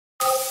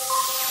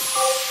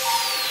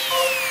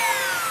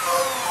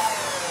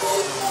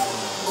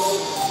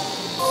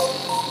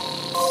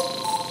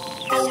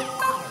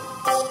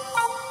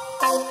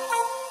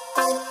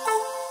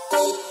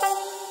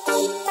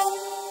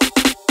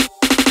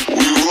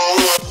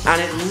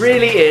and it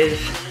really is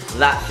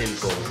that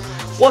simple.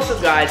 What's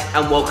up guys,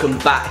 and welcome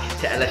back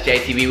to LSJ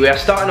TV. We are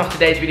starting off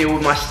today's video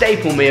with my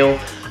staple meal,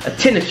 a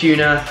tin of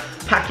tuna,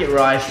 packet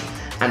rice,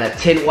 and a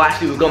tin, well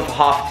actually we've gone for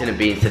half a tin of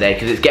beans today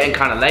because it's getting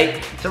kind of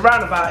late. It's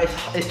around about,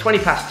 it's 20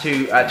 past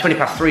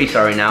 3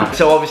 sorry now.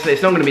 So obviously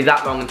it's not going to be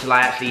that long until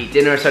I actually eat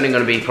dinner. It's only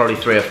going to be probably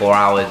 3 or 4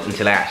 hours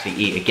until I actually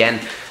eat again.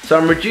 So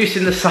I'm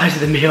reducing the size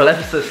of the meal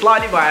ever so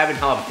slightly by having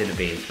half a tin of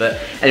beans. But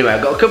anyway,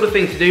 I've got a couple of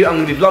things to do. I'm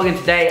going to be vlogging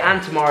today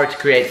and tomorrow to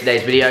create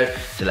today's video.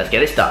 So let's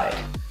get it started.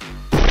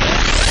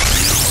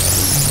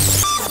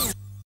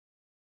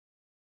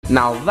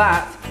 Now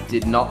that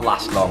did not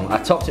last long.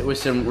 I topped it with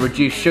some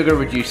reduced sugar,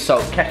 reduced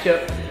salt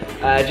ketchup,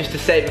 just to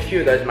save a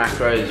few of those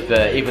macros,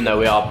 but even though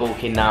we are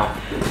bulking now.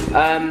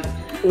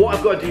 What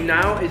I've got to do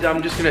now is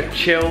I'm just going to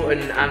chill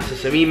and answer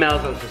some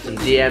emails, answer some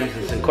DMs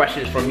and some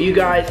questions from you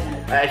guys.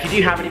 If you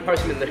do have any,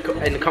 post them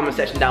in the comment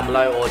section down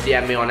below or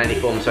DM me on any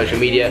form of social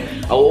media.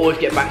 I will always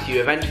get back to you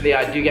eventually.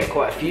 I do get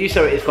quite a few,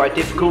 so it is quite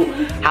difficult.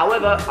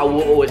 However, I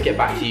will always get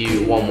back to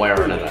you one way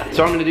or another.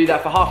 So I'm going to do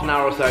that for half an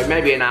hour or so,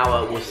 maybe an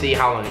hour. We'll see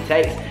how long it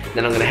takes.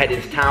 Then I'm going to head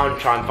into town,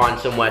 try and find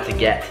somewhere to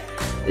get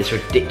this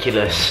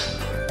ridiculous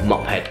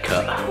mop head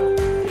cut.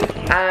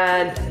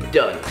 And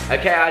done.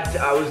 Okay,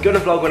 I was gonna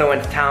vlog when I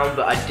went to town,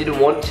 but I didn't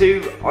want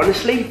to,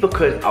 honestly,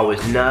 because I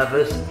was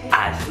nervous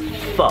as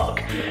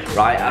fuck,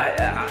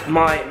 right?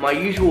 My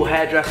usual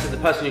hairdresser, the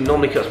person who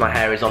normally cuts my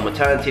hair, is on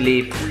maternity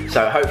leave,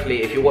 so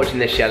hopefully, if you're watching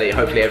this, Shelly,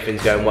 hopefully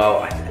everything's going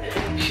well.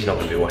 She's not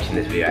gonna be watching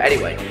this video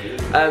anyway.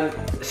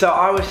 So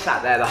I was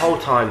sat there the whole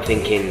time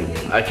thinking,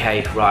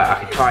 okay, right,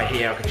 I could try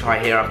here, I could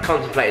try here. I've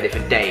contemplated it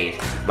for days.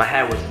 My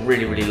hair was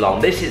really, really long.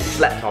 This is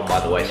slept on,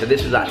 by the way, so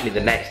this was actually the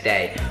next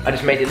day. I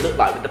just made it look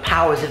like, with the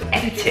powers of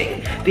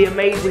editing, the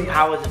amazing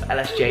powers of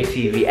LSJ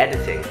TV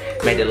editing,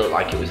 made it look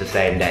like it was the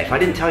same day. If I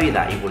didn't tell you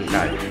that, you wouldn't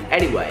know.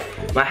 Anyway,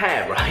 my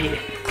hair, right?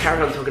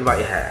 Carry on talking about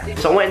your hair.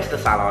 So I went into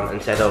the salon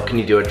and said, oh, can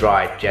you do a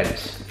dry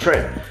gents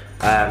trim?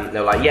 They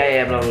were like,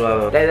 yeah, blah, blah,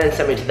 blah. They then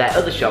sent me to their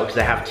other shop because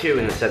they have 2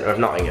 in the centre of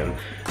Nottingham.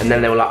 And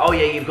then they were like, oh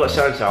yeah, you've got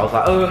so-and-so. I was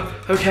like,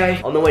 oh,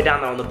 okay. On the way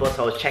down there on the bus,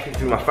 I was checking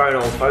through my phone,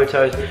 old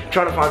photos,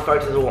 trying to find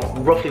photos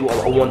of roughly what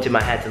I wanted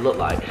my hair to look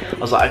like. I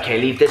was like,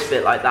 okay, leave this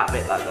bit like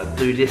that,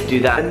 do this, do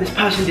that. And this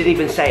person didn't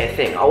even say a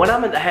thing. When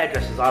I'm at the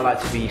hairdressers, I like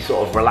to be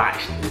sort of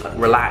relaxed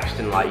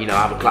and like, you know,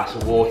 have a glass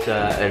of water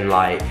and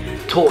like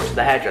talk to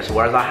the hairdresser.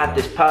 Whereas I had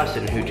this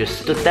person who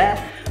just stood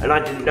there, and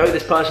I didn't know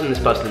this person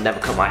had never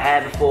cut my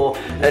hair before,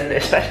 and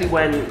especially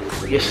when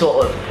you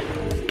sort of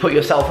put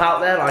yourself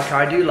out there like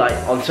I do, like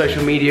on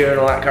social media and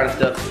all that kind of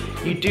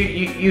stuff,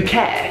 you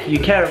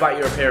care about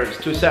your appearance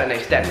to a certain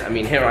extent. I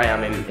mean, here I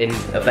am in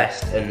a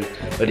vest and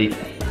bloody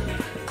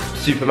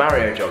Super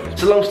Mario joggers.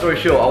 So long story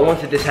short, I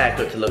wanted this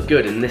haircut to look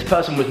good, and this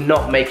person was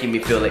not making me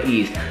feel at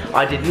ease.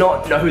 I did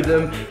not know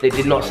them, they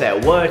did not say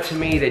a word to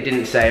me, they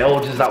didn't say, oh,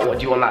 do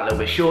you want that a little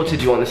bit shorter,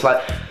 do you want this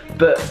like,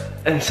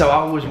 and so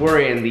I was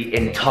worrying the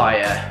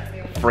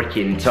entire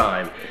freaking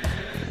time.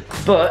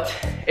 But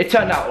it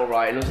turned out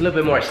alright, and it was a little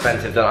bit more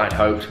expensive than I'd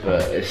hoped,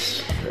 but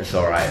it's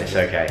alright, it's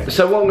okay.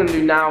 So what I'm going to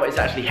do now is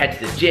actually head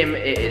to the gym.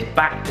 It is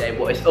back day,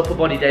 well, it's upper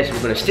body day, so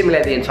we're going to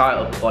stimulate the entire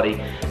upper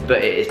body,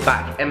 but it is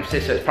back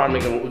emphasis, so it's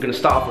primarily we're going to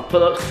start off with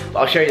pull-ups, but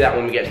I'll show you that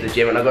when we get to the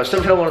gym. And I've got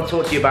something I want to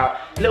talk to you about,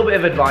 a little bit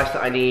of advice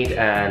that I need,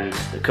 and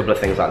a couple of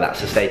things like that,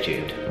 so stay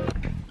tuned.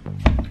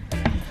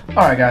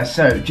 Alright guys,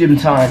 so gym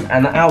time,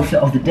 and the outfit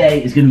of the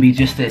day is going to be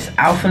just this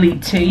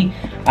Alphalete tee.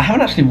 I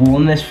haven't actually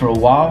worn this for a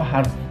while.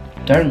 I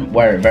don't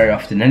wear it very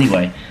often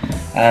anyway,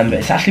 but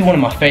it's actually one of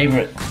my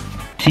favourite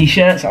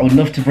t-shirts. I would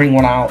love to bring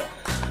one out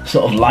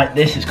sort of like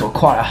this. It's got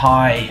quite a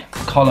high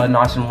collar,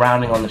 nice and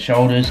rounding on the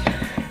shoulders,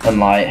 and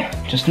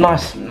like just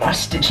nice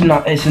stitching.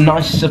 It's a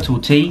nice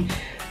subtle tee,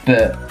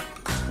 but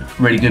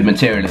really good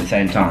material at the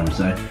same time.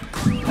 So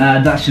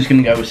that's just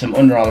going to go with some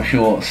Under Armour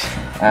shorts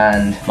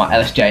and my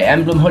LSJ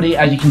emblem hoodie.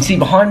 As you can see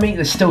behind me,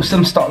 there's still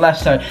some stock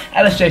left, so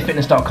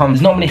lsjfitness.com.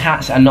 There's not many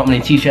hats and not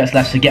many t-shirts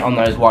left, so get on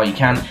those while you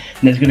can. And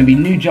there's going to be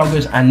new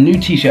joggers and new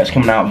t-shirts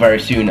coming out very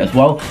soon as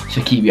well,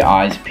 so keep your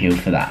eyes peeled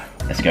for that.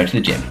 Let's go to the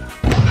gym.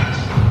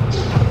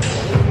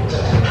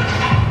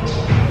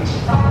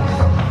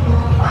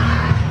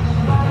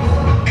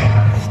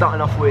 Starting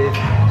off with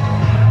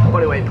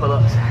bodyweight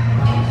pull-ups,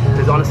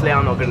 because honestly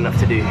I'm not good enough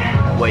to do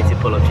weighted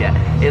pull-ups yet.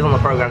 It is on the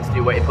program to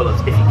do weighted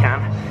pull-ups if you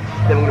can.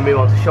 Then we're going to move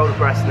on to shoulder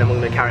press, and then we're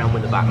going to carry on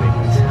with the back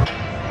movements.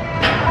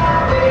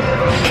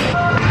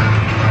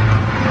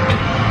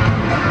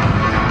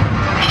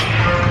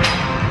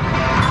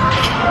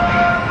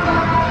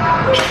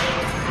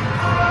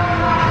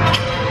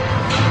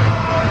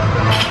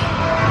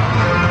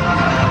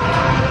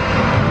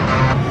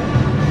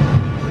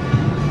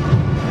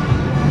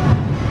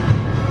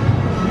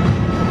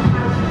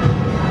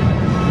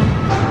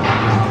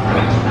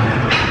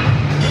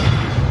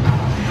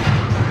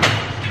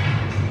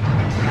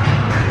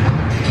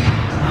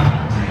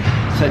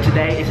 So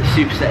today is a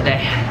superset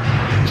day.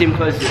 Gym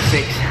closes at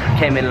 6,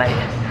 came in late.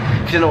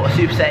 If you don't know what a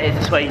superset is,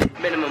 it's where you do a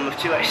minimum of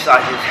 2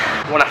 exercises,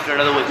 one after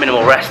another with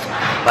minimal rest,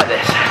 like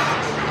this.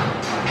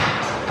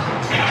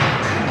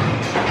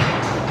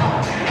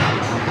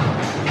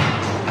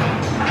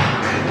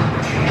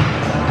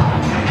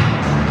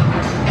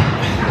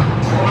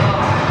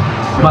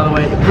 By the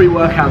way, the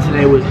pre-workout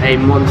today was a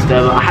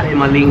monster, but I had it in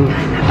my lean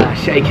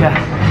shaker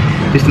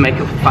just to make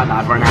up for the fact that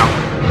I've run out.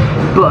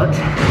 But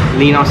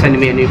Lean are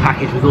sending me a new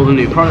package with all the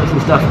new products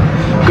and stuff.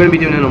 I'm going to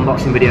be doing an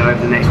unboxing video over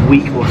the next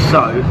week or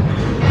so.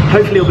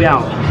 Hopefully it'll be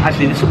out.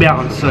 Actually, this will be out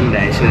on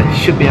Sunday, so it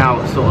should be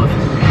out sort of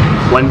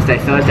Wednesday,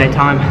 Thursday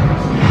time.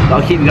 But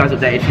I'll keep you guys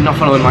updated. If you're not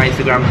following my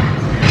Instagram,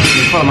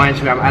 you can follow my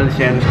Instagram at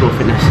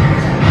Lsjfitness,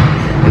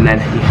 and then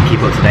you can keep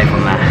up to date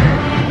from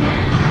there.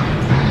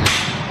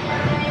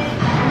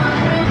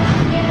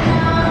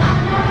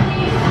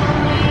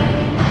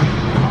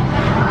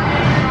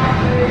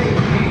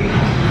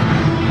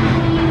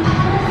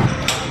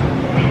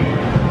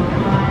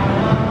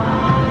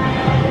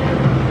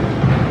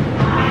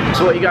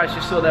 So what you guys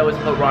just saw there was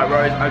upright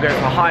rows. I go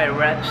for higher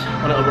reps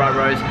on upright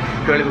rows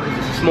purely because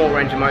it's a small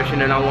range of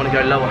motion, and I want to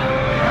go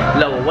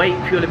lower weight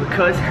purely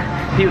because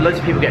loads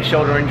of people get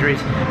shoulder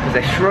injuries because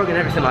they shrug and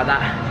everything like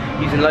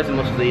that, using loads of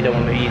muscles that you don't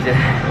want to be using.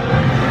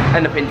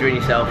 End up injuring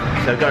yourself.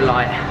 So go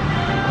light,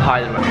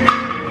 higher than reps.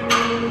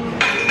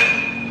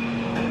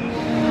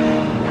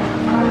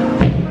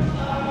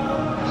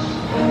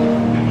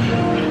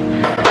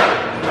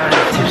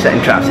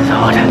 2% traps is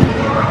hard.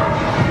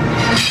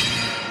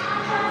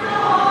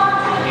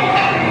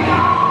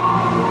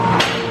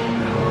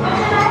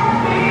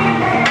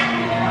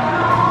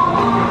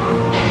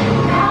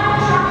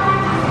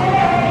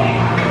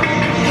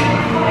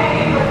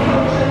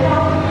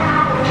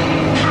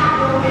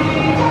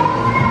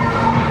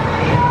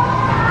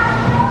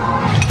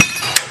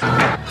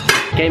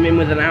 Came in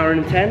with an hour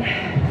and 10,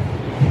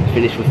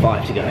 finished with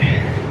 5 to go.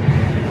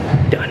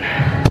 Done.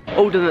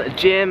 All done at the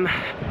gym,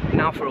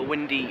 now for a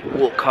windy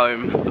walk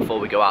home before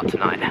we go out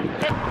tonight.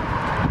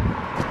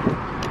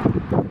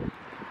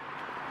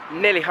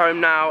 Nearly home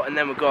now, and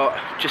then we've got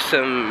just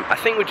some, I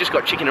think we've just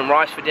got chicken and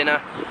rice for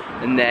dinner,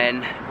 and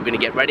then we're gonna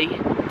get ready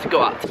to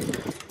go out.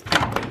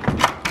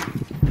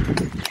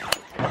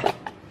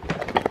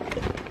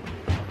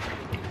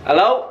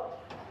 Hello?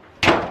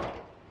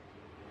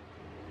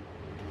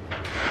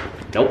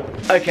 Nope.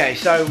 Okay,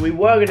 so we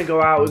were gonna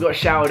go out, we got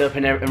showered up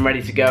and ready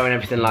to go and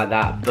everything like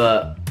that,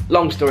 but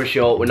long story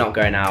short, we're not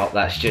going out.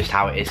 That's just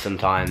how it is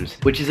sometimes,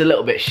 which is a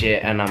little bit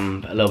shit, and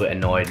I'm a little bit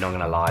annoyed, not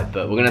gonna lie,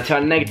 but we're gonna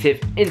turn a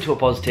negative into a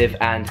positive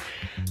and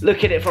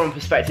look at it from a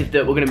perspective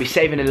that we're gonna be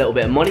saving a little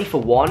bit of money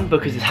for one,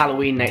 because it's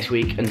Halloween next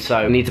week, and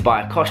so we need to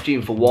buy a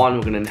costume for one,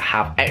 we're gonna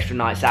have extra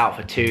nights out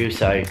for two,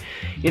 so,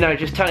 you know,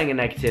 just turning a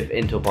negative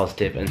into a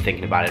positive and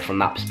thinking about it from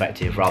that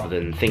perspective rather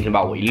than thinking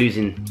about what you're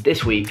losing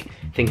this week,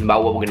 thinking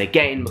about what we're gonna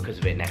gain because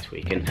of it next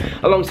week. And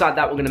alongside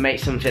that, we're gonna make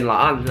something like,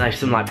 I don't know,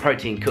 some like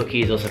protein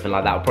cookies or something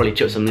like that. We'll probably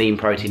chuck some lean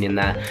protein in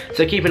there.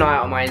 So keep an eye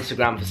out on my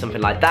Instagram for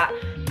something like that.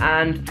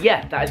 And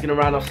yeah, that is gonna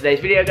round off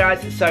today's video,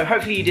 guys. So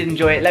hopefully you did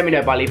enjoy it. Let me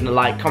know by leaving a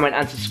like, comment,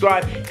 and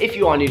subscribe if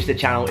you are new to the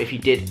channel, if you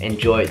did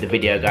enjoy the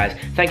video, guys.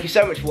 Thank you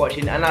so much for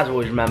watching, and as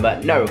always,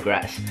 remember, no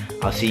regrets.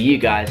 I'll see you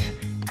guys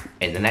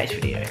in the next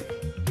video.